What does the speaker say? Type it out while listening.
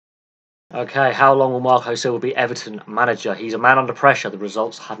Okay, how long will Marco Silva be Everton manager? He's a man under pressure. The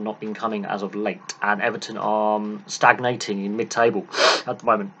results have not been coming as of late, and Everton are stagnating in mid-table at the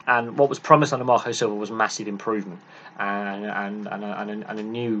moment. And what was promised under Marco Silva was massive improvement and a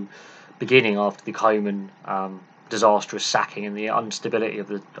new beginning after the Coleman disastrous sacking and the instability of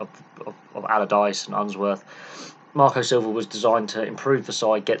Allardyce and Unsworth. Marco Silva was designed to improve the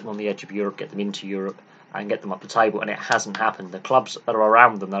side, get them on the edge of Europe, get them into Europe, and get them up the table, and it hasn't happened. The clubs that are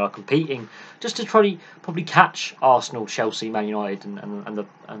around them that are competing just to try probably catch Arsenal, Chelsea, Man United, and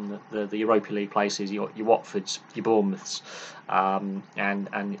the Europa League places, your Watfords, your Bournemouths,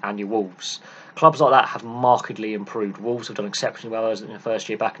 and your Wolves. Clubs like that have markedly improved. Wolves have done exceptionally well in their first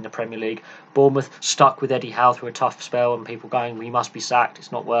year back in the Premier League. Bournemouth stuck with Eddie Howe through a tough spell, and people going, "We must be sacked.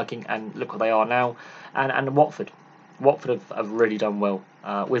 It's not working." And look what they are now. And Watford have really done well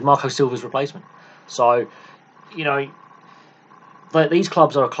with Marco Silva's replacement. So, you know, these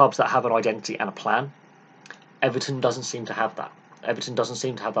clubs are clubs that have an identity and a plan. Everton doesn't seem to have that. Everton doesn't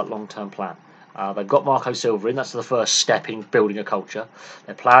seem to have that long-term plan. They've got Marco Silva in. That's the first step in building a culture.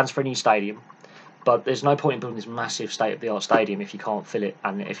 Their plans for a new stadium. But there's no point in building this massive state-of-the-art stadium if you can't fill it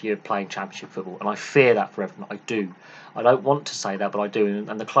and if you're playing championship football. And I fear that for Everton. I do. I don't want to say that, but I do.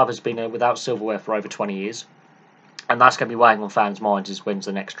 And the club has been without silverware for over 20 years. And that's going to be weighing on fans' minds is when's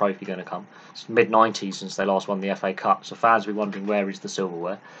the next trophy going to come. It's mid-90s since they last won the FA Cup, so fans will be wondering where is the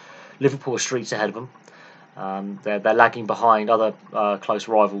silverware. Liverpool are streets ahead of them. They're lagging behind other close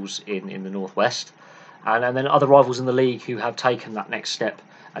rivals in the Northwest. And then other rivals in the league who have taken that next step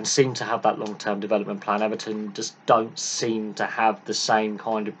and seem to have that long-term development plan. Everton just don't seem to have the same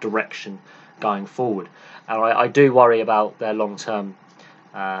kind of direction going forward. And I do worry about their long-term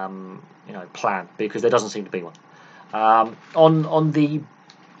plan because there doesn't seem to be one. On the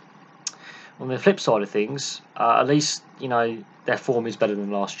flip side of things, at least their form is better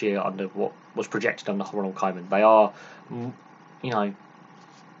than last year under what was projected under Ronald Koeman. They are,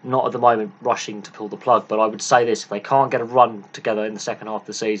 not at the moment rushing to pull the plug, but I would say this: if they can't get a run together in the second half of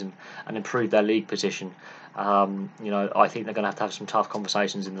the season and improve their league position, I think they're going to have some tough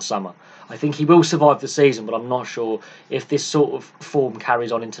conversations in the summer. I think he will survive the season, but I'm not sure if this sort of form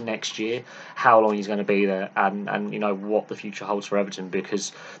carries on into next year, how long he's going to be there, and what the future holds for Everton,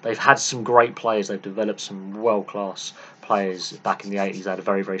 because they've had some great players. They've developed some world-class players back in the 80s. They had a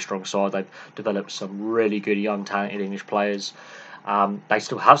very, very strong side. They've developed some really good young, talented English players. They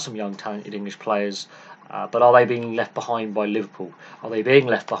still have some young, talented English players, but are they being left behind by Liverpool? Are they being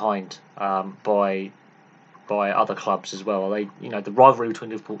left behind by other clubs as well? Are they, the rivalry between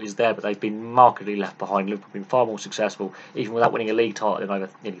Liverpool is there, but they've been markedly left behind. Liverpool have been far more successful, even without winning a league title in over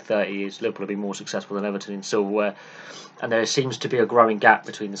nearly 30 years. Liverpool have been more successful than Everton in silverware, and there seems to be a growing gap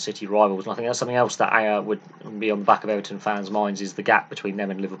between the city rivals. And I think that's something else that would be on the back of Everton fans' minds, is the gap between them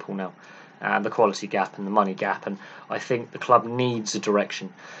and Liverpool now, and the quality gap and the money gap. And I think the club needs a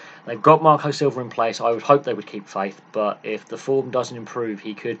direction. They've got Marco Silva in place. I would hope they would keep faith, but if the form doesn't improve,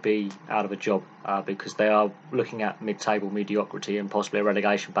 he could be out of a job because they are looking at mid-table mediocrity and possibly a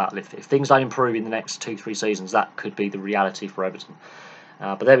relegation battle. If things don't improve in the next 2-3 seasons, that could be the reality for Everton.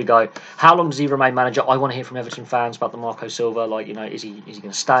 But there we go. How long does he remain manager? I want to hear from Everton fans about the Marco Silva. Is he going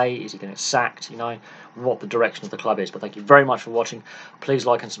to stay? Is he going to get sacked? What the direction of the club is. But thank you very much for watching. Please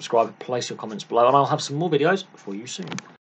like and subscribe. Place your comments below, and I'll have some more videos for you soon.